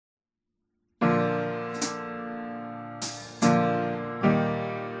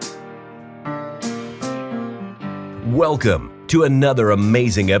Welcome to another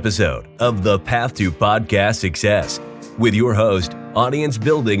amazing episode of The Path to Podcast Success with your host, audience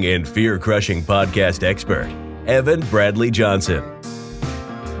building and fear crushing podcast expert, Evan Bradley Johnson.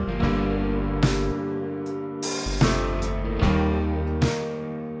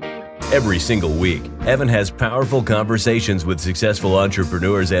 Every single week, Evan has powerful conversations with successful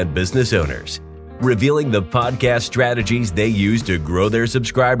entrepreneurs and business owners, revealing the podcast strategies they use to grow their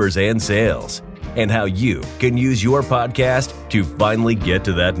subscribers and sales, and how you can use your podcast to finally get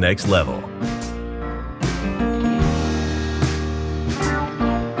to that next level.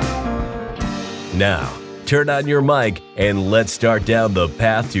 Now, turn on your mic and let's start down the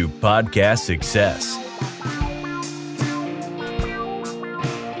path to podcast success.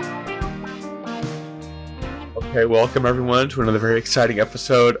 Okay, welcome everyone to another very exciting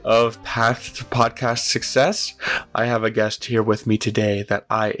episode of Path to Podcast Success. I have a guest here with me today that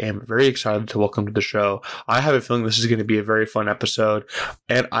I am very excited to welcome to the show. I have a feeling this is going to be a very fun episode,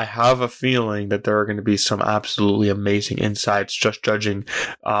 and I have a feeling that there are going to be some absolutely amazing insights just judging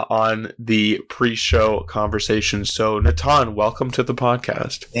on the pre-show conversation. So, Natan, welcome to the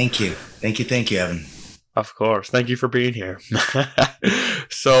podcast. Thank you, Evan. Of course. Thank you for being here.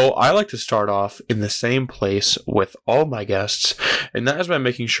 So I like to start off in the same place with all my guests, and that is by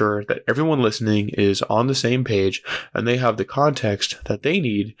making sure that everyone listening is on the same page and they have the context that they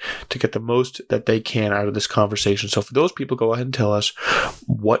need to get the most that they can out of this conversation. So for those people, go ahead and tell us,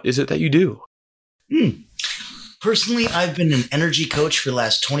 what is it that you do? Personally, I've been an energy coach for the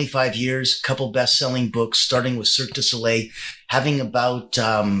last 25 years, a couple best-selling books, starting with Cirque du Soleil, having about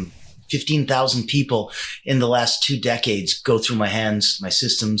 15,000 people in the last 2 decades go through my hands, my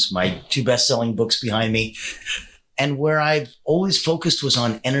systems, my 2 best-selling books behind me. And where I've always focused was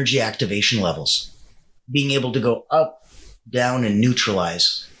on energy activation levels, being able to go up, down, and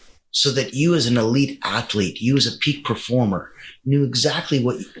neutralize so that you as an elite athlete, you as a peak performer, knew exactly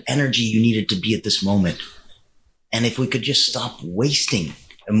what energy you needed to be at this moment. And if we could just stop wasting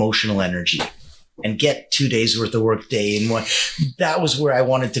emotional energy and get 2 days worth of work day in one, that was where I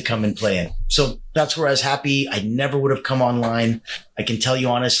wanted to come and play in. So that's where I was happy. I never would have come online. I can tell you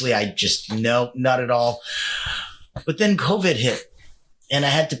honestly, no, not at all. But then COVID hit and I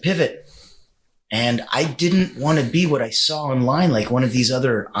had to pivot. And I didn't want to be what I saw online, like one of these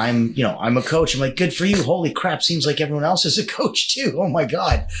other, I'm a coach. I'm like, good for you. Holy crap. Seems like everyone else is a coach too. Oh my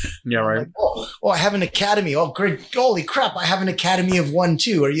God. Yeah, right. Like, I have an academy. Oh, great. Holy crap. I have an academy of 1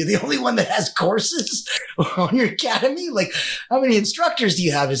 too. Are you the only one that has courses on your academy? Like, how many instructors do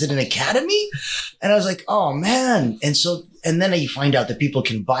you have? Is it an academy? And I was like, oh man. And then you find out that people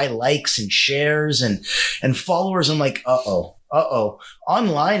can buy likes and shares and followers. I'm like, uh-oh.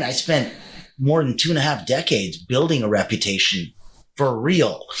 Online, I spent more than 2.5 decades building a reputation for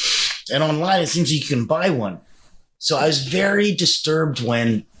real. And online, it seems you can buy one. So I was very disturbed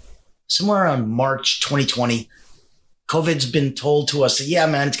when somewhere around March 2020, COVID's been told to us that, yeah,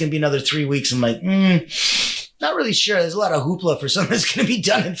 man, it's going to be another 3 weeks. I'm like, not really sure. There's a lot of hoopla for something that's going to be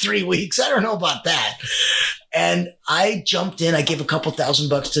done in 3 weeks. I don't know about that. And I jumped in. I gave a couple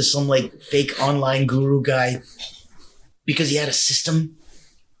 $1,000 to some like fake online guru guy because he had a system.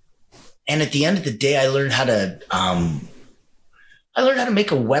 And at the end of the day, I learned how to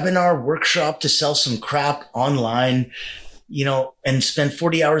make a webinar workshop to sell some crap online, and spend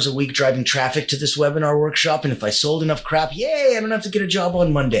 40 hours a week driving traffic to this webinar workshop. And if I sold enough crap, yay, I don't have to get a job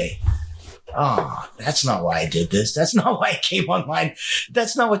on Monday. That's not why I did this. That's not why I came online.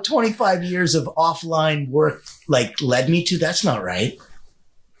 That's not what 25 years of offline work led me to. That's not right.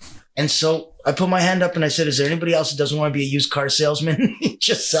 And so I put my hand up and I said, is there anybody else that doesn't want to be a used car salesman?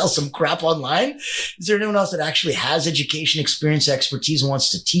 Just sell some crap online? Is there anyone else that actually has education, experience, expertise, and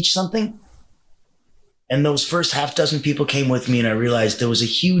wants to teach something? And those first half dozen people came with me, and I realized there was a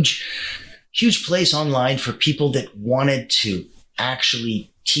huge, huge place online for people that wanted to actually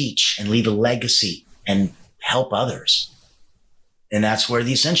teach and leave a legacy and help others. And that's where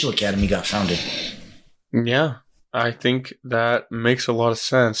the Essential Academy got founded. Yeah. I think that makes a lot of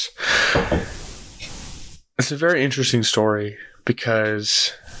sense. It's a very interesting story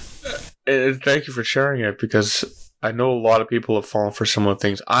because, thank you for sharing it, because I know a lot of people have fallen for similar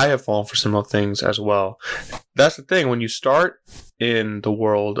things. I have fallen for similar things as well. That's the thing. When you start in the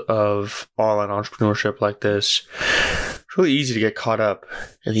world of online entrepreneurship like this, it's really easy to get caught up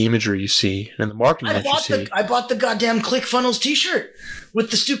in the imagery you see and in the marketing that you see. I bought the goddamn ClickFunnels t-shirt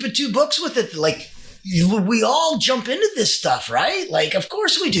with the stupid 2 books with it. Like, we all jump into this stuff, right? Like, of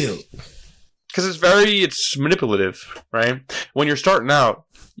course we do. Because it's manipulative, right? When you're starting out,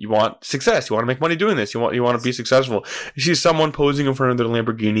 You want success. You want to make money doing this. You want to be successful. You see someone posing in front of their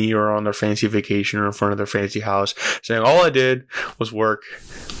Lamborghini or on their fancy vacation or in front of their fancy house saying, all I did was work,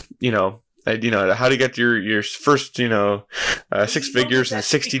 how to get your first, 6 figures in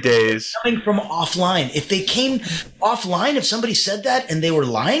 60 days. Coming from offline. If they came offline, if somebody said that and they were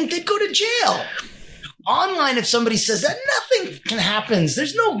lying, they'd go to jail. Online, if somebody says that, nothing can happen.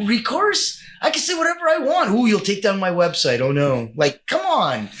 There's no recourse. I can say whatever I want. Ooh, you'll take down my website. Oh no. Like, come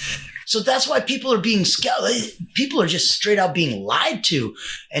on. So that's why people are being people are just straight out being lied to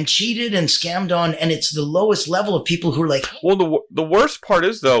and cheated and scammed on. And it's the lowest level of people who are like, well, the worst part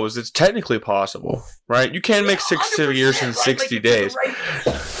is it's technically possible, right? You can make 6 figures in 60 days.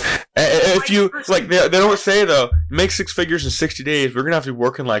 If you like, they don't say though, make 6 figures in 60 days. We're going to have to be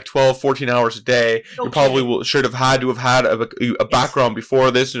working like 12, 14 hours a day. You probably should have had a background before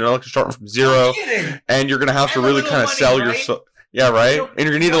this, starting from zero. And you're going to have to really kind of sell your soul. Yeah, right. And you're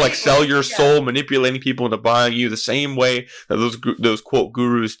going to need to sell your soul, manipulating people into buying you the same way that those quote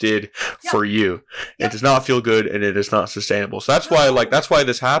gurus did for you. It does not feel good and it is not sustainable. So that's why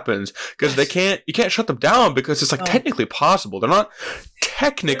this happens, because you can't shut them down, because it's technically possible. They're not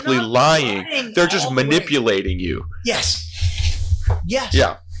technically lying. They're just manipulating you. Yes.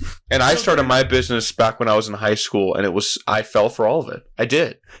 Yeah. And I started my business back when I was in high school, and I fell for all of it. I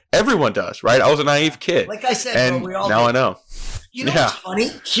did. Everyone does, right? I was a naive kid. Like I said, and we all now I know. What's funny?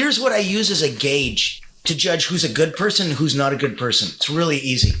 Here's what I use as a gauge to judge who's a good person and who's not a good person. It's really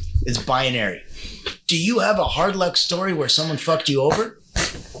easy. It's binary. Do you have a hard luck story where someone fucked you over?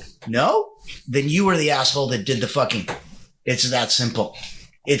 No? Then you were the asshole that did the fucking. It's that simple.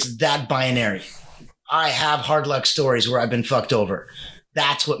 It's that binary. I have hard luck stories where I've been fucked over.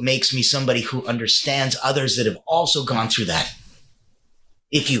 That's what makes me somebody who understands others that have also gone through that.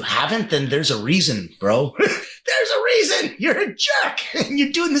 If you haven't, then there's a reason, bro. There's a reason. You're a jerk and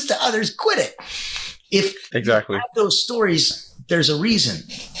you're doing this to others. Quit it. If exactly you have those stories, there's a reason.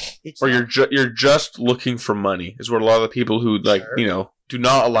 You're just looking for money is what a lot of the people who do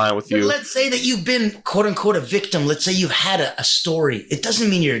not align with you. Let's say that you've been quote unquote a victim. Let's say you've had a story. It doesn't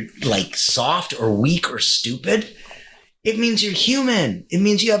mean you're soft or weak or stupid. It means you're human. It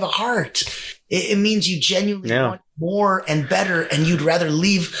means you have a heart. It means you genuinely want more and better, and you'd rather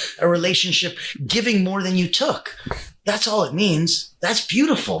leave a relationship giving more than you took. That's all it means. That's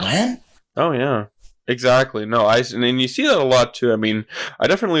beautiful, man. Oh, yeah. Exactly. No, and you see that a lot too. I mean, I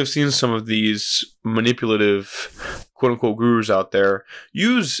definitely have seen some of these manipulative quote unquote gurus out there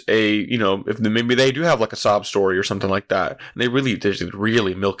use if maybe they do have a sob story or something like that, and they just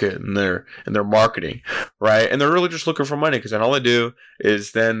really milk it in their marketing, right? And they're really just looking for money, because then all they do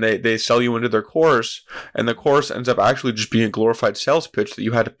is then they sell you into their course, and the course ends up actually just being a glorified sales pitch that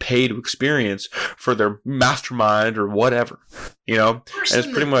you had to pay to experience for their mastermind or whatever, and it's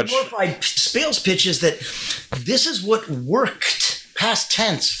pretty much glorified sales pitch is that this is what worked past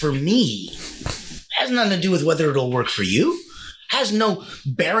tense for me. Has nothing to do with whether it'll work for you. Has no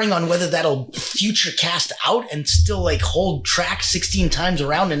bearing on whether that'll future cast out and still hold track 16 times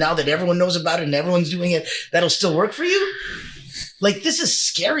around. And now that everyone knows about it and everyone's doing it, that'll still work for you. This is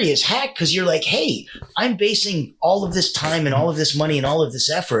scary as heck, because you're hey, I'm basing all of this time and all of this money and all of this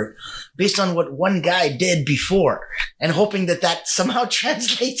effort based on what one guy did before and hoping that somehow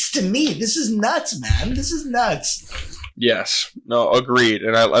translates to me. This is nuts, man. This is nuts. Yes. No, agreed.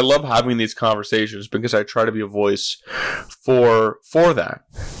 And I love having these conversations, because I try to be a voice for that.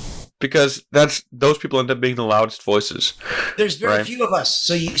 Because those people end up being the loudest voices. There's very few of us.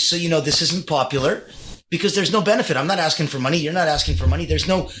 So this isn't popular, because there's no benefit. I'm not asking for money. You're not asking for money. There's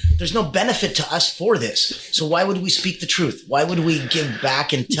no benefit to us for this. So why would we speak the truth? Why would we give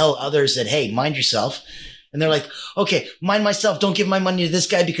back and tell others that, hey, mind yourself? And they're like, okay, mind myself. Don't give my money to this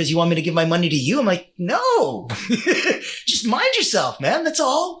guy because you want me to give my money to you. I'm like, no, just mind yourself, man. That's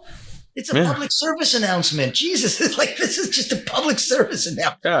all. It's a public service announcement. Jesus, this is just a public service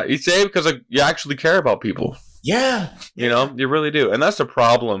announcement. Yeah, you say it because you actually care about people. Yeah. You really do. And that's the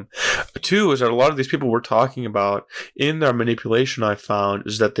problem, too, is that a lot of these people we're talking about in their manipulation, I found,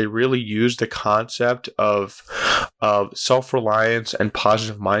 is that they really use the concept of self-reliance and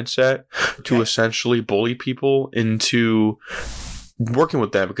positive mindset to essentially bully people into working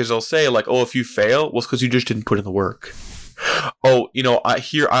with them. Because they'll say, if you fail, well, it's because you just didn't put in the work. Oh,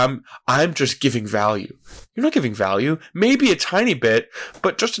 I'm just giving value. You're not giving value. Maybe a tiny bit,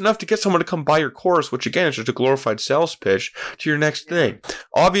 but just enough to get someone to come buy your course, which again is just a glorified sales pitch to your next thing.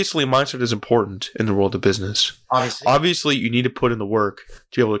 Obviously, mindset is important in the world of business. Obviously, you need to put in the work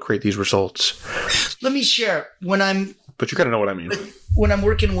to be able to create these results. Let me share. When I'm but you kind of know what I mean. When I'm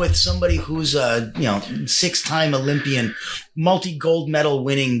working with somebody who's a 6-time Olympian, multi-gold medal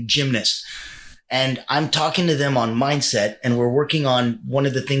winning gymnast, and I'm talking to them on mindset, and we're working on one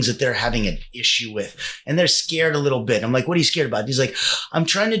of the things that they're having an issue with, and they're scared a little bit. I'm like, what are you scared about? He's like, I'm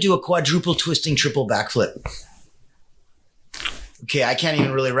trying to do a quadruple twisting triple backflip. Okay, I can't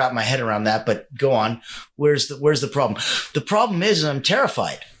even really wrap my head around that, but go on. Where's the problem? The problem is I'm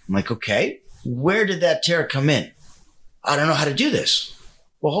terrified. I'm like, okay, where did that terror come in? I don't know how to do this.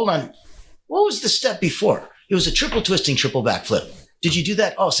 Well, hold on. What was the step before? It was a triple twisting, triple backflip. Did you do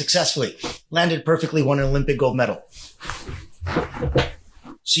that? Oh, successfully. Landed perfectly, won an Olympic gold medal.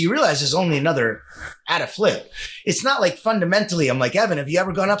 So you realize there's only another add a flip. It's not like fundamentally, I'm like, Evan, have you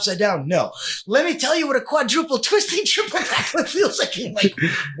ever gone upside down? No. Let me tell you what a quadruple twisting triple backflip feels like. You're like,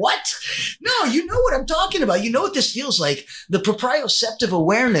 what? No, you know what I'm talking about. You know what this feels like. The proprioceptive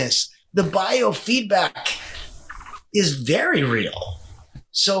awareness, the biofeedback is very real.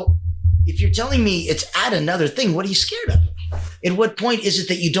 So if you're telling me it's add another thing, what are you scared of? At what point is it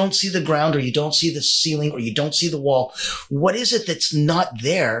that you don't see the ground or you don't see the ceiling or you don't see the wall? What is it that's not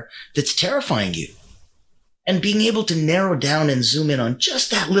there that's terrifying you? And being able to narrow down and zoom in on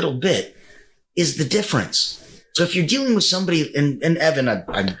just that little bit is the difference. So if you're dealing with somebody, and Evan,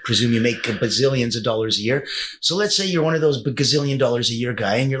 I presume you make bazillions of dollars a year. So let's say you're one of those gazillion dollars a year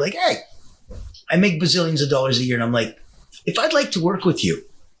guy and you're like, hey, I make bazillions of dollars a year. And I'm like, if I'd like to work with you,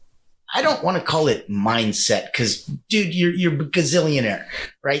 I don't want to call it mindset because, dude, you're a gazillionaire,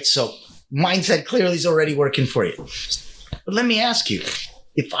 right? So mindset clearly is already working for you. But let me ask you,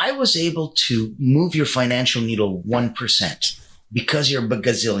 if I was able to move your financial needle 1% because you're a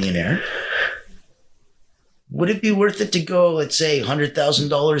gazillionaire, would it be worth it to go, let's say,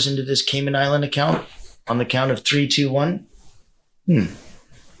 $100,000 into this Cayman Island account on the count of 3, 2, 1?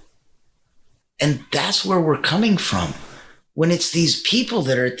 And that's where we're coming from. When it's these people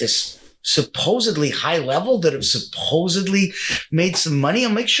that are at this supposedly high level that have supposedly made some money,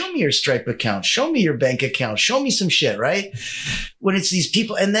 I'm like, show me your Stripe account, show me your bank account, show me some shit, right? When it's these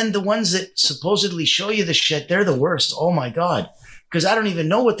people, and then the ones that supposedly show you the shit, they're the worst. Oh my God. Because I don't even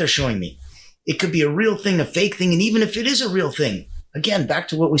know what they're showing me. It could be a real thing, a fake thing. And even if it is a real thing, again, back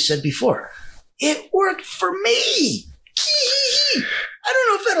to what we said before, it worked for me. I don't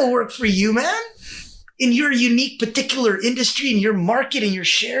know if that'll work for you, man. In your unique particular industry, in your market, and your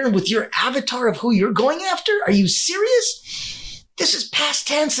share with your avatar of who you're going after? Are you serious? This is past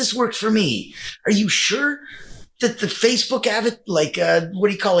tense. This worked for me. Are you sure that the Facebook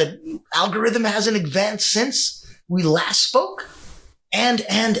algorithm hasn't advanced since we last spoke? And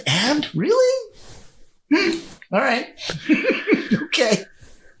really? All right. Okay.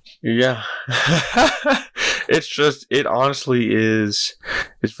 Yeah. It honestly is,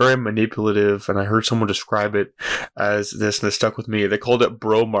 it's very manipulative. And I heard someone describe it as this, and it stuck with me. They called it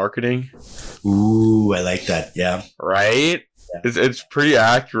bro marketing. Ooh, I like that. Yeah. Right? Yeah. It's pretty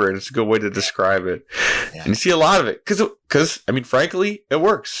accurate. It's a good way to describe it. Yeah. And you see a lot of it. Because, I mean, frankly, it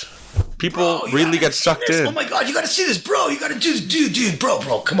works. People really get sucked in. Oh my God, you got to see this, bro. You got to do this, dude, bro,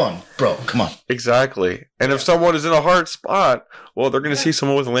 come on, bro, come on. Exactly. And if someone is in a hard spot, well, they're going to see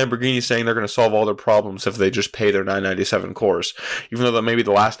someone with a Lamborghini saying they're going to solve all their problems if they just pay their $9.97 course. Even though that maybe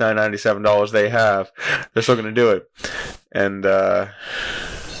the last $9.97 they have, they're still going to do it. And,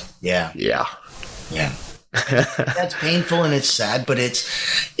 Yeah. That's painful and it's sad, but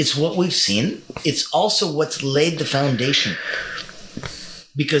it's what we've seen. It's also what's laid the foundation.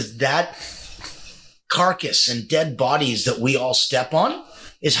 Because that carcass and dead bodies that we all step on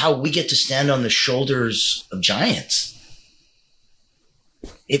is how we get to stand on the shoulders of giants.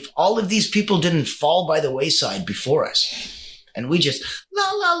 If all of these people didn't fall by the wayside before us, and we just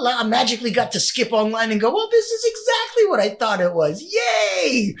magically got to skip online and go, well, this is exactly what I thought it was.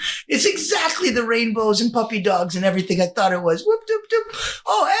 Yay! It's exactly the rainbows and puppy dogs and everything I thought it was. Whoop, doop, doop.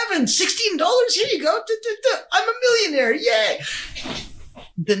 Oh, Evan, $16, here you go. I'm a millionaire. Yay!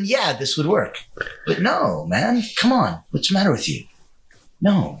 Then yeah, this would work. But no, man, come on. What's the matter with you?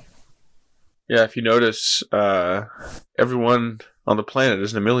 No. Yeah, if you notice, everyone on the planet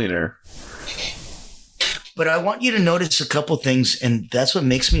isn't a millionaire. But I want you to notice a couple things, and that's what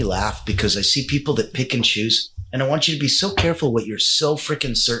makes me laugh, because I see people that pick and choose, and I want you to be so careful what you're so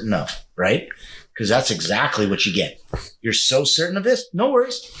freaking certain of, right? Because that's exactly what you get. You're so certain of this? No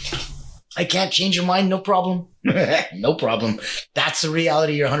worries. I can't change your mind. No problem. No problem. That's the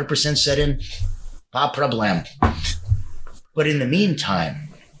reality you're 100% set in. Pas problem. But in the meantime,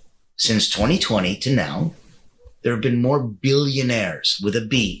 since 2020 to now, there have been more billionaires with a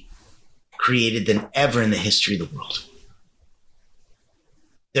B created than ever in the history of the world.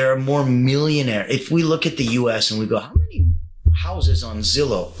 there are more millionaires. If we look at the US and we go, how many houses on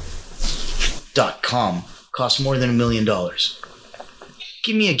Zillow.com cost more than $1 million?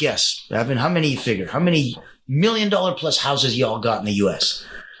 Give me a guess, Evan. How many you figure? How many $1 million plus houses y'all got in the US?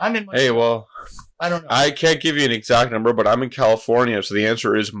 I'm in. Hey, well, I don't know. I can't give you an exact number, but I'm in California, so the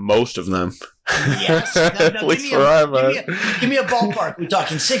answer is most of them. Yes. At least where I'm at. Give me a ballpark. We're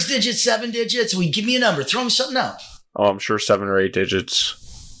talking 6 digits, 7 digits. Give me a number. Throw me something out. Oh, I'm sure 7 or 8 digits.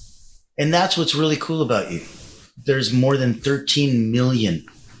 And that's what's really cool about you. There's more than 13 million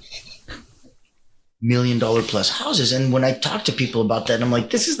 $1 million plus houses. And when I talk to people about that, I'm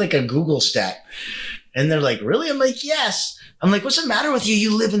like, this is like a Google stat. And they're like, really? I'm like, yes. I'm like, what's the matter with you?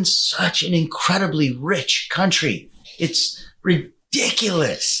 You live in such an incredibly rich country. It's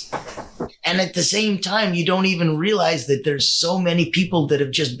ridiculous. And at the same time, you don't even realize that there's so many people that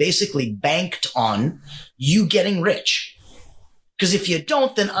have just basically banked on you getting rich. Because if you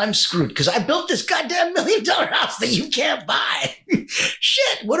don't, then I'm screwed. Because I built this goddamn $1 million house that you can't buy.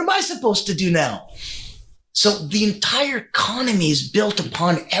 Shit, what am I supposed to do now? So the entire economy is built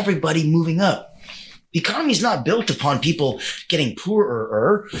upon everybody moving up. The economy is not built upon people getting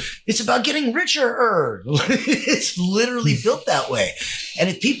poorer. It's about getting richer. It's literally built that way. And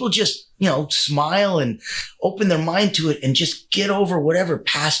if people just, smile and open their mind to it and just get over whatever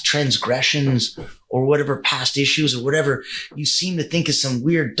past transgressions or whatever past issues or whatever you seem to think is some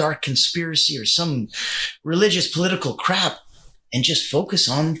weird dark conspiracy or some religious political crap and just focus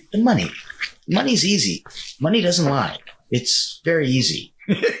on the money. Money's easy. Money doesn't lie. It's very easy.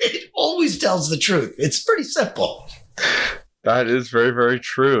 It always tells the truth. It's pretty simple. That is very, very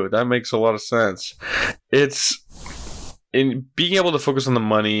true. That makes a lot of sense. It's in being able to focus on the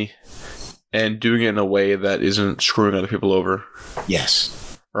money and doing it in a way that isn't screwing other people over.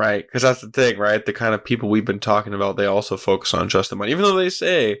 Yes. Right? Because that's the thing, right? The kind of people we've been talking about, they also focus on just the money. Even though they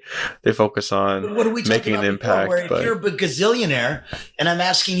say they focus on making an impact. Where if you're a gazillionaire and I'm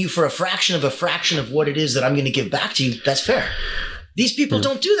asking you for a fraction of what it is that I'm going to give back to you, that's fair. These people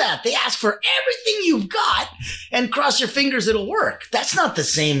don't do that. They ask for everything you've got and cross your fingers it'll work. That's not the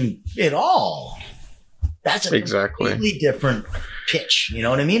same at all. That's a completely different pitch. You know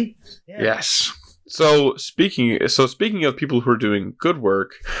what I mean? Yeah. Yes. So speaking of people who are doing good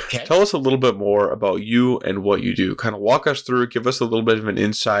work, Tell us a little bit more about you and what you do. Kind of walk us through, give us a little bit of an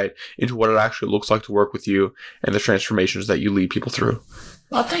insight into what it actually looks like to work with you and the transformations that you lead people through.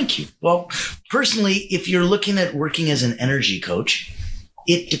 Well, thank you. Well, personally, if you're looking at working as an energy coach,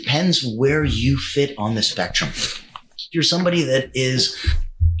 it depends where you fit on the spectrum. If you're somebody that is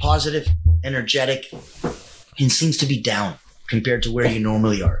positive, energetic, and seems to be down compared to where you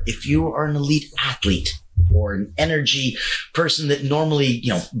normally are. If you are an elite athlete or an energy person that normally,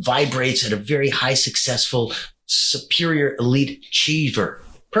 vibrates at a very high, successful, superior, elite achiever,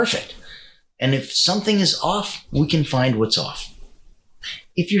 perfect. And if something is off, we can find what's off.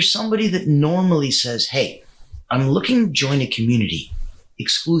 If you're somebody that normally says, hey, I'm looking to join a community,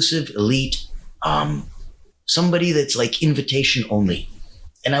 exclusive, elite, somebody that's like invitation only,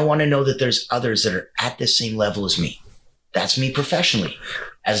 and I want to know that there's others that are at the same level as me. That's me professionally.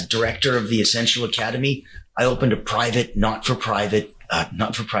 As director of the Essential Academy, I opened a private, not-for-profit,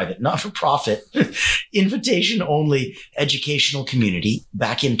 invitation-only educational community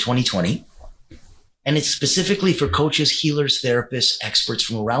back in 2020. And it's specifically for coaches, healers, therapists, experts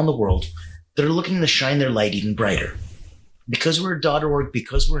from around the world that are looking to shine their light even brighter. Because we're a .org,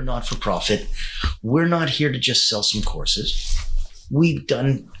 because we're not-for-profit, we're not here to just sell some courses. We've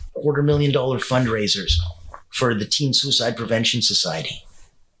done $250,000 fundraisers for the Teen Suicide Prevention Society.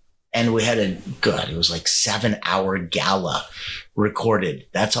 And we had it was like 7-hour gala recorded.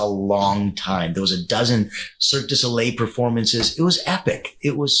 That's a long time. There was a dozen Cirque du Soleil performances. It was epic.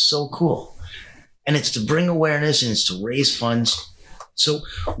 It was so cool. And it's to bring awareness and it's to raise funds. So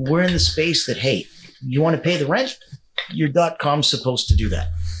we're in the space that, hey, you want to pay the rent? Your .com's supposed to do that.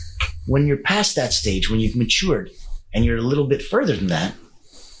 When you're past that stage, when you've matured and you're a little bit further than that,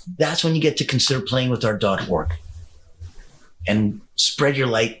 that's when you get to consider playing with our .org and spread your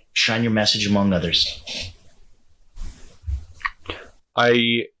light, shine your message among others.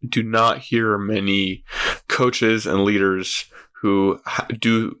 I do not hear many coaches and leaders who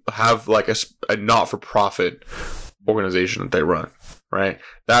do have like a not-for-profit organization that they run, right?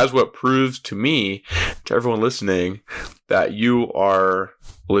 That is what proves to me, to everyone listening, that you are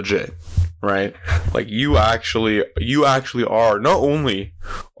legit, right? Like you actually are, not only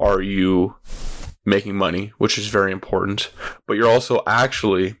are you making money, which is very important, but you're also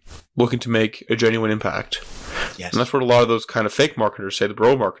actually looking to make a genuine impact. Yes. And that's what a lot of those kind of fake marketers say, the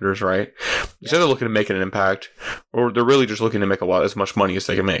bro marketers, right? They say they're looking to make an impact, or they're really just looking to make as much money as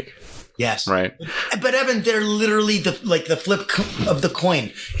they can make. Yes. Right. But Evan, they're literally the flip of the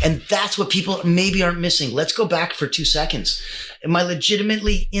coin. And that's what people maybe aren't missing. Let's go back for 2 seconds. Am I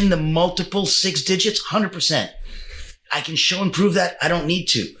legitimately in the multiple 6 digits? 100%. I can show and prove that. I don't need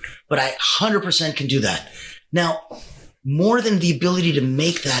to, but I 100% can do that. Now, more than the ability to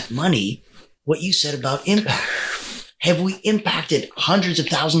make that money, what you said about impact. Have we impacted hundreds of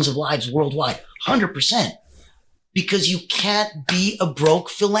thousands of lives worldwide? 100%. Because you can't be a broke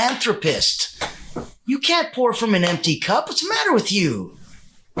philanthropist. You can't pour from an empty cup. What's the matter with you?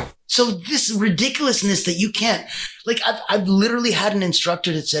 So this ridiculousness that you can't, like, I've literally had an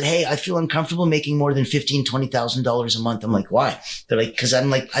instructor that said, hey, I feel uncomfortable making more than $15,000, $20,000 a month. I'm like, why? They're like, because I'm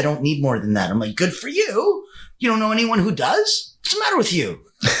like, I don't need more than that. I'm like, good for you. You don't know anyone who does? What's the matter with you?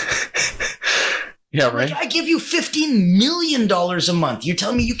 Yeah, right. Like, I give you $15 million a month. You're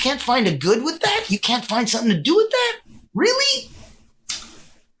telling me you can't find a good with that? You can't find something to do with that? Really?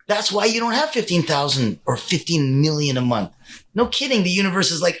 That's why you don't have 15,000 or 15 million a month. No kidding. The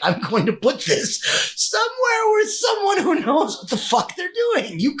universe is like, I'm going to put this somewhere with someone who knows what the fuck they're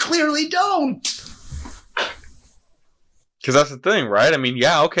doing. You clearly don't. Because that's the thing, right? I mean,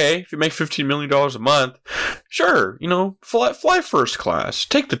 yeah, okay, if you make $15 million a month, sure, fly first class,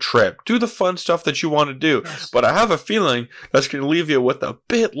 take the trip, do the fun stuff that you want to do. Yes. But I have a feeling that's going to leave you with a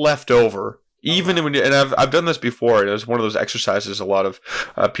bit left over. Even when and I've done this before. It was one of those exercises a lot of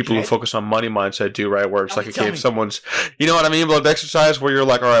people who focus on money mindset do, right? Where it's like, okay, if someone's, you know what I mean? But the exercise where you're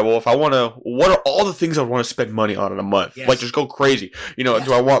like, all right, well, if I want to, what are all the things I want to spend money on in a month? Yes. Like, just go crazy. Do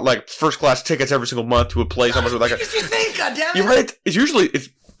I want like first class tickets every single month to a place? How much like? You think, goddammit? You're right. It's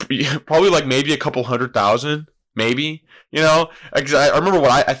probably like maybe a couple $100,000, maybe. I remember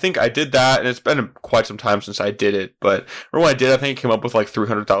when I think I did that, and it's been quite some time since I did it, but remember when I did, I think it came up with like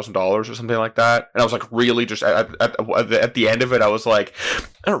 $300,000 or something like that. And I was like, really just at the end of it, I was like,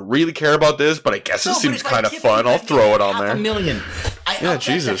 I don't really care about this, but I guess it seems kind of fun. I'll throw it on there.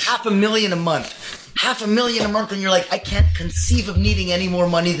 Jesus. $500,000 a month. $500,000 a month, and you're like, I can't conceive of needing any more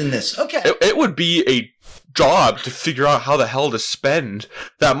money than this. Okay. It would be a job to figure out how the hell to spend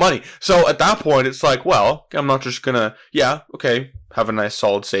that money. So at that point, it's like, well, I'm not just gonna, have a nice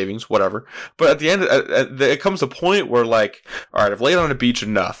solid savings, whatever. But at the end, it comes a point where like, all right, I've laid on a beach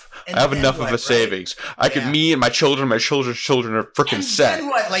enough. I have enough of a savings. I could, me and my children's children are freaking set. And then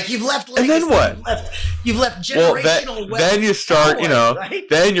what? Like you've left. And then what? You've left generational wealth. Then you start, right?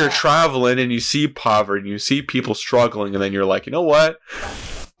 Then you're traveling and you see poverty and you see people struggling, and then you're like, you know what?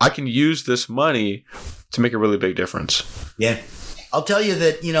 I can use this money to make a really big difference. Yeah. I'll tell you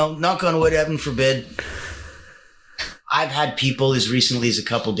that, knock on wood, heaven forbid, I've had people as recently as a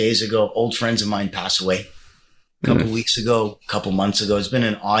couple days ago, old friends of mine pass away. A couple weeks ago, a couple months ago. It's been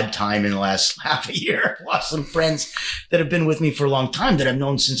an odd time in the last half a year. I've lost some friends that have been with me for a long time that I've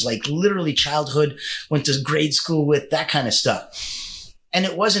known since like literally childhood, went to grade school with, that kind of stuff. And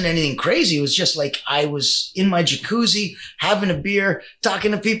it wasn't anything crazy. It was just like I was in my jacuzzi, having a beer,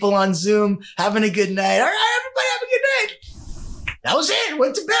 talking to people on Zoom, having a good night. All right, everybody have a good night. That was it.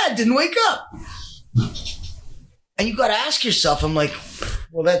 Went to bed, didn't wake up. And you got to ask yourself, I'm like,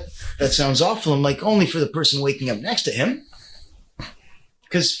 well, that sounds awful. I'm like, only for the person waking up next to him.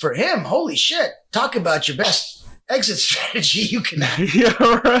 Because for him, holy shit, talk about your best exit strategy you can have. Yeah,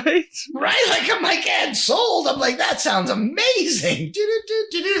 right? Right? Like, I'm like, and sold. I'm like, that sounds amazing.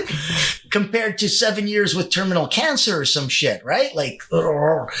 Compared to 7 years with terminal cancer or some shit, right? Like,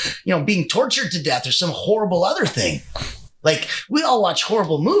 being tortured to death or some horrible other thing. Like, we all watch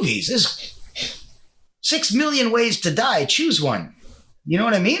horrible movies. There's 6 million ways to die. Choose one. You know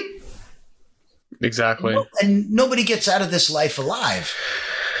what I mean? Exactly. And nobody gets out of this life alive.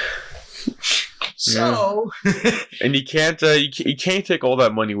 So, and you can't take all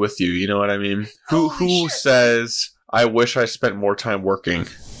that money with you. You know what I mean? Who says I wish I spent more time working?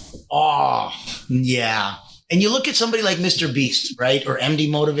 Oh, yeah. And you look at somebody like Mr. Beast, right? Or MD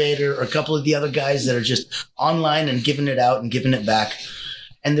Motivator, or a couple of the other guys that are just online and giving it out and giving it back.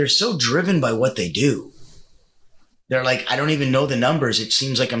 And they're so driven by what they do. They're like, I don't even know the numbers. It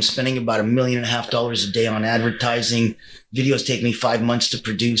seems like I'm spending about $1.5 million a day on advertising. Videos take me 5 months to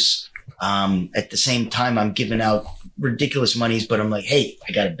produce. At the same time, I'm giving out ridiculous monies, but I'm like, hey,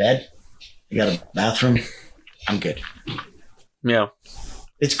 I got a bed. I got a bathroom. I'm good. Yeah.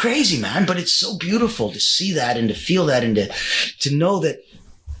 It's crazy, man, but it's so beautiful to see that and to feel that and to know that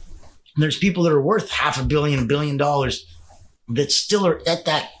there's people that are worth $500 million, $1 billion that still are at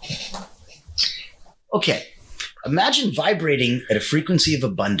that. Okay. Imagine vibrating at a frequency of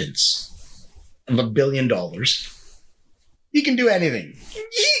abundance. of $1 billion, you can do anything.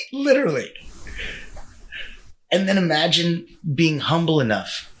 Literally. And then imagine being humble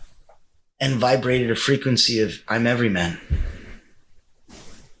enough and vibrate at a frequency of I'm everyman.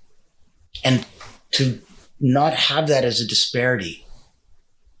 And to not have that as a disparity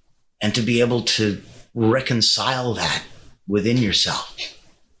and to be able to reconcile that within yourself.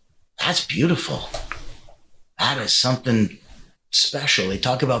 That's beautiful. That is something special. They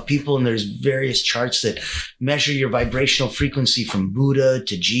talk about people, and there's various charts that measure your vibrational frequency from Buddha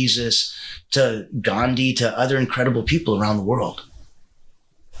to Jesus to Gandhi to other incredible people around the world.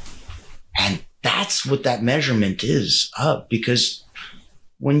 And that's what that measurement is of, because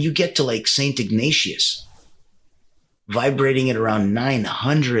when you get to like Saint Ignatius, vibrating at around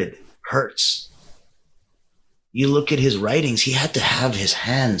 900 hertz, you look at his writings, he had to have his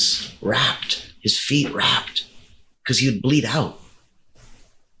hands wrapped, his feet wrapped, because he would bleed out.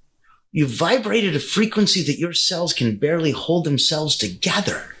 You vibrated a frequency that your cells can barely hold themselves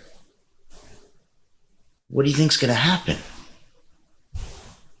together. What do you think's going to happen?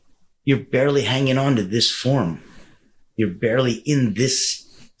 You're barely hanging on to this form. You're barely in this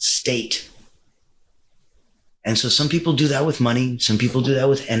state. And so some people do that with money. Some people do that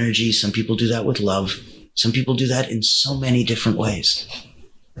with energy. Some people do that with love. Some people do that in so many different ways.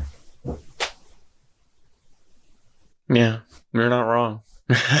 Yeah, you're not wrong.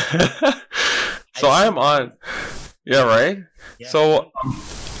 So I am on. Yeah, right? Yeah. So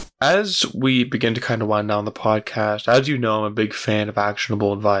as we begin to kind of wind down the podcast, as you know, I'm a big fan of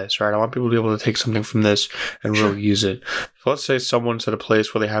actionable advice, right? I want people to be able to take something from this and really use it. So let's say someone's at a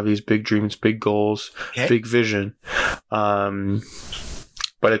place where they have these big dreams, big goals, big vision, but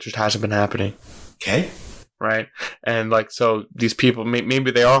it just hasn't been happening. Okay. Right. And like, so these people, maybe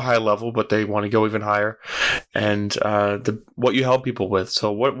they are high level, but they want to go even higher. And what you help people with.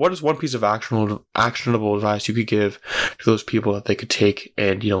 So what is one piece of actionable advice you could give to those people that they could take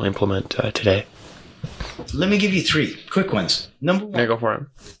and, implement today? Let me give you 3 quick ones. Number 1, yeah, go for it.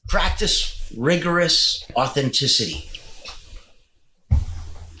 Practice rigorous authenticity.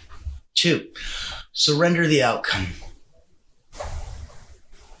 2, surrender the outcome.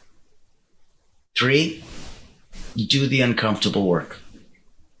 3, do the uncomfortable work.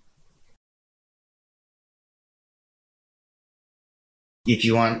 If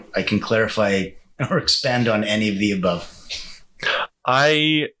you want, I can clarify or expand on any of the above.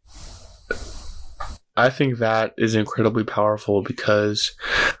 I think that is incredibly powerful because,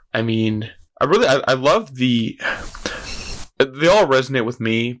 I love they all resonate with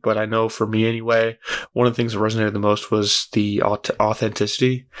me, but I know for me anyway, one of the things that resonated the most was the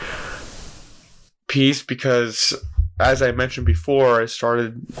authenticity piece, because as I mentioned before, I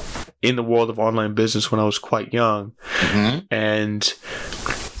started in the world of online business when I was quite young. Mm-hmm. And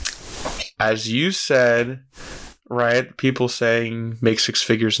as you said, right, people saying make 6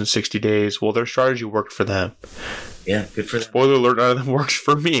 figures in 60 days. Well, their strategy worked for them. Yeah, good for them. Spoiler alert, none of them works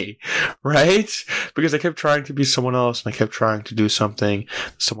for me, right? Because I kept trying to be someone else, and I kept trying to do something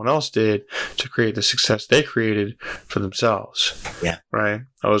someone else did to create the success they created for themselves. Yeah. Right?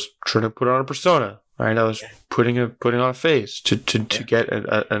 I was trying to put on a persona, right? I was putting on a face to get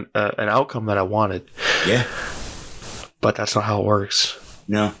an outcome that I wanted. Yeah. But that's not how it works.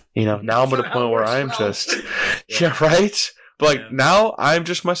 No. Now I'm at a point where I'm just, right? But now I'm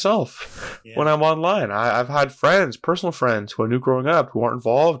just myself when I'm online. I've had friends, personal friends who I knew growing up who aren't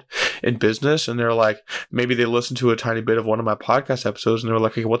involved in business. And they're like, maybe they listened to a tiny bit of one of my podcast episodes and they were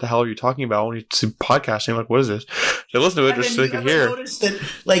like, hey, what the hell are you talking about when you see podcasting? Like, what is this? They listen to it just so they can hear. I noticed that,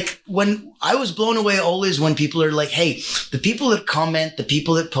 like, when I was blown away always when people are like, hey, the people that comment, the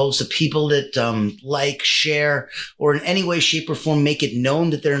people that post, the people that like, share, or in any way, shape, or form make it known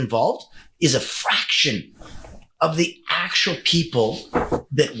that they're involved is a fraction of the actual people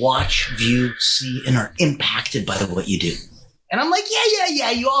that watch, view, see, and are impacted by what you do. And I'm like,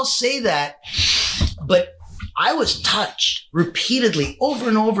 yeah, you all say that. But I was touched repeatedly over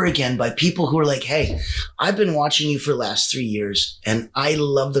and over again by people who are like, hey, I've been watching you for the last 3 years, and I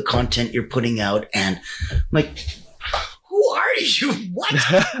love the content you're putting out. And I'm like, who are you? What?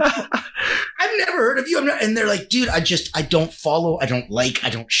 I've never heard of you. And they're like, dude, I don't follow, I don't like,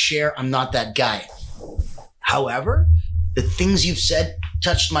 I don't share. I'm not that guy. However, the things you've said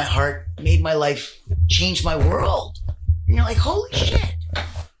touched my heart, made my life, changed my world. And you're like, holy shit.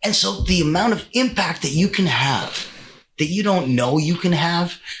 And so the amount of impact that you can have, that you don't know you can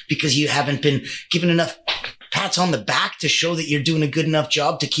have because you haven't been given enough pats on the back to show that you're doing a good enough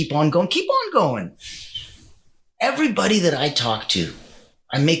job to keep on going. Everybody that I talk to,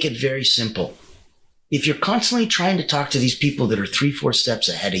 I make it very simple. If you're constantly trying to talk to these people that are 3-4 steps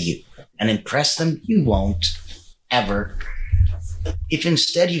ahead of you, and impress them, you won't ever. If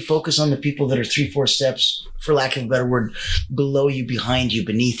instead you focus on the people that are 3-4 steps, for lack of a better word, below you, behind you,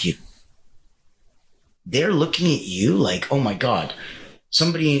 beneath you, they're looking at you like, oh my God,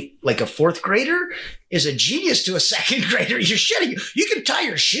 somebody like a 4th grader is a genius to a 2nd grader. You're shitting. You can tie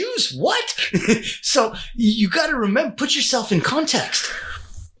your shoes? What? So you got to remember, put yourself in context.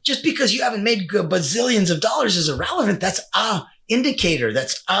 Just because you haven't made bazillions of dollars is irrelevant. That's a indicator.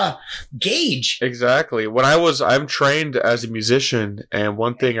 That's a gauge. Exactly. I'm trained as a musician, and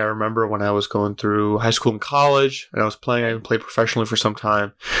one thing I remember when I was going through high school and college, and I played professionally for some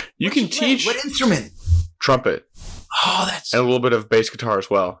time. You can teach. What instrument? Trumpet. Oh, that's... And a little bit of bass guitar as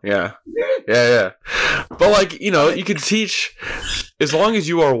well. Yeah. Yeah. But like, you can teach, as long as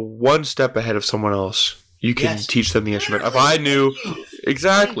you are one step ahead of someone else, you can teach them the instrument. If I knew,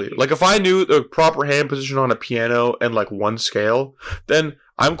 exactly, like if I knew the proper hand position on a piano and like one scale, then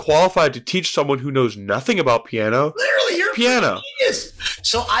I'm qualified to teach someone who knows nothing about piano. Literally, you're piano. Genius.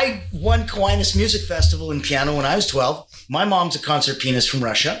 So I won Kiwanis Music Festival in piano when I was 12. My mom's a concert pianist from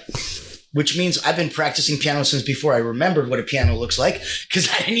Russia, which means I've been practicing piano since before I remembered what a piano looks like, because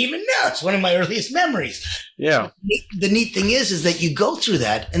I didn't even know. It's one of my earliest memories. Yeah. The neat thing is that you go through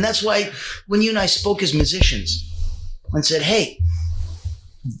that. And that's why when you and I spoke as musicians and said, hey,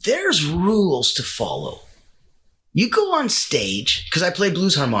 there's rules to follow. You go on stage, because I play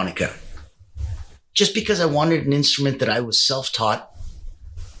blues harmonica, just because I wanted an instrument that I was self-taught,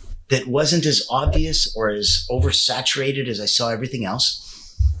 that wasn't as obvious or as oversaturated as I saw everything else.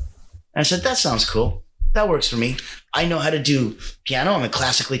 And I said, that sounds cool. That works for me. I know how to do piano. I'm a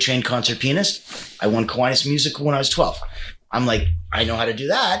classically trained concert pianist. I won Kiwanis Music when I was 12. I'm like, I know how to do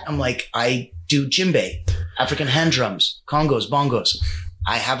that. I'm like, I do djembe, African hand drums, congos, bongos.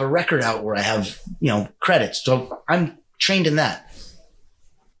 I have a record out where I have, credits. So I'm trained in that.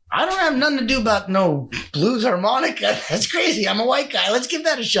 I don't have nothing to do about no blues harmonica. That's crazy. I'm a white guy. Let's give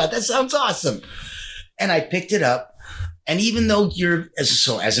that a shot. That sounds awesome. And I picked it up. And even though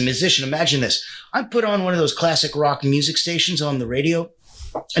as a musician, imagine this. I put on one of those classic rock music stations on the radio.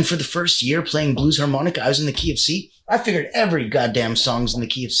 And for the first year playing blues harmonica, I was in the key of C. I figured every goddamn song's in the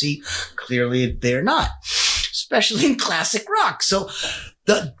key of C. Clearly they're not, especially in classic rock. So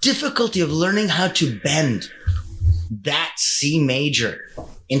the difficulty of learning how to bend that C major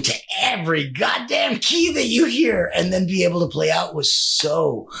into every goddamn key that you hear and then be able to play out was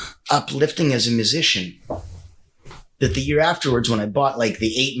so uplifting as a musician, that the year afterwards, when I bought like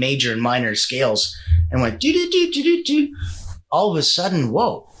the 8 major and minor scales and went do, all of a sudden,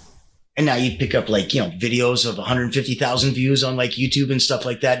 whoa. And now you pick up like, videos of 150,000 views on like YouTube and stuff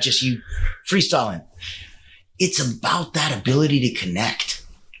like that, just you freestyling. It's about that ability to connect.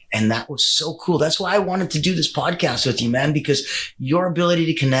 And that was so cool. That's why I wanted to do this podcast with you, man, because your ability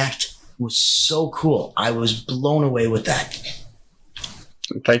to connect was so cool. I was blown away with that.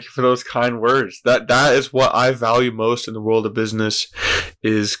 Thank you for those kind words. That is what I value most in the world of business,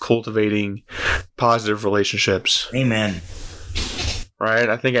 is cultivating positive relationships. Amen. Right?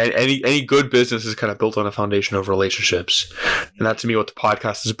 I think any good business is kind of built on a foundation of relationships. And that's, to me, what the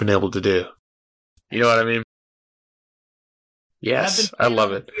podcast has been able to do. You know what I mean? Yes, I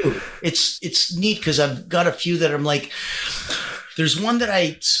love it. It's neat because I've got a few that I'm like, there's one that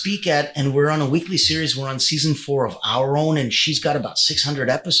I speak at, and we're on a weekly series. We're on season 4 of Our Own, and she's got about 600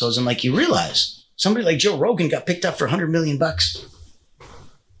 episodes. And like, you realize somebody like Joe Rogan got picked up for $100 million.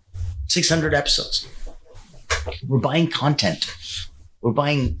 600 episodes. We're buying content. We're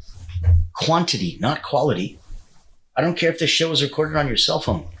buying quantity, not quality. I don't care if the show is recorded on your cell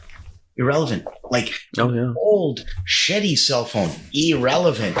phone. Irrelevant. Like, old, shitty cell phone.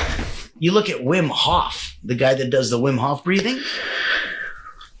 Irrelevant. You look at Wim Hof, the guy that does the Wim Hof breathing.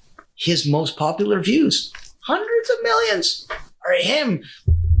 His most popular views, hundreds of millions, are him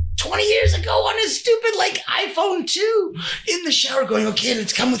 20 years ago on his stupid like iPhone 2 in the shower going, okay,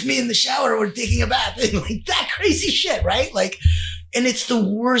 let's come with me in the shower. We're taking a bath. And like that crazy shit, right? Like, and it's the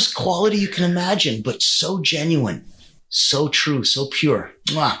worst quality you can imagine, but so genuine, so true, so pure.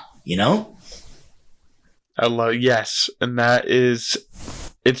 Mwah. You know? I love, yes. And that is,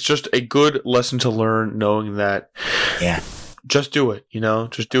 it's just a good lesson to learn, knowing that, just do it,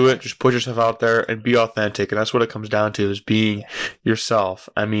 just do it. Just put yourself out there and be authentic. And that's what it comes down to, is being yourself.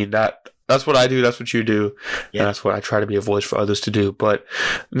 I mean, that's what I do. That's what you do. Yeah. And that's what I try to be a voice for others to do. But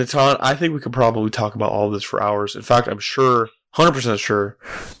Natan, I think we could probably talk about all of this for hours. In fact, I'm sure, 100% sure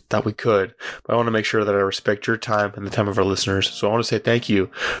that we could, but I want to make sure that I respect your time and the time of our listeners. So I want to say thank you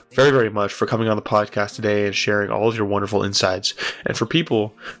very, very much for coming on the podcast today and sharing all of your wonderful insights. And for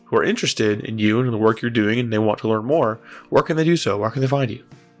people who are interested in you and the work you're doing and they want to learn more, where can they do so? Where can they find you?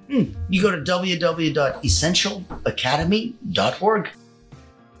 You go to www.essentialacademy.org.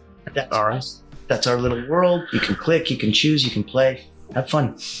 All right. That's our little world. You can click, you can choose, you can play. Have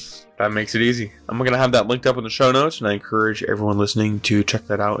fun. That makes it easy. I'm going to have that linked up in the show notes, and I encourage everyone listening to check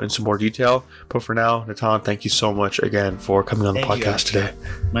that out in some more detail. But for now, Natan, thank you so much again for coming on the podcast today.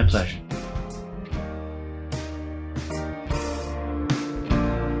 My pleasure.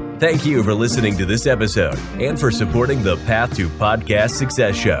 Thank you for listening to this episode and for supporting the Path to Podcast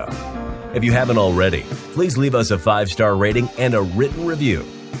Success Show. If you haven't already, please leave us a 5-star rating and a written review,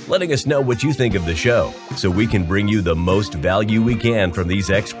 letting us know what you think of the show so we can bring you the most value we can from these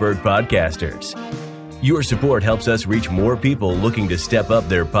expert podcasters. Your support helps us reach more people looking to step up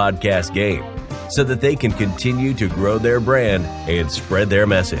their podcast game so that they can continue to grow their brand and spread their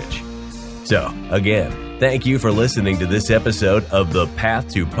message. So, again, thank you for listening to this episode of The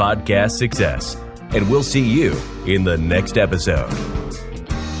Path to Podcast Success, and we'll see you in the next episode.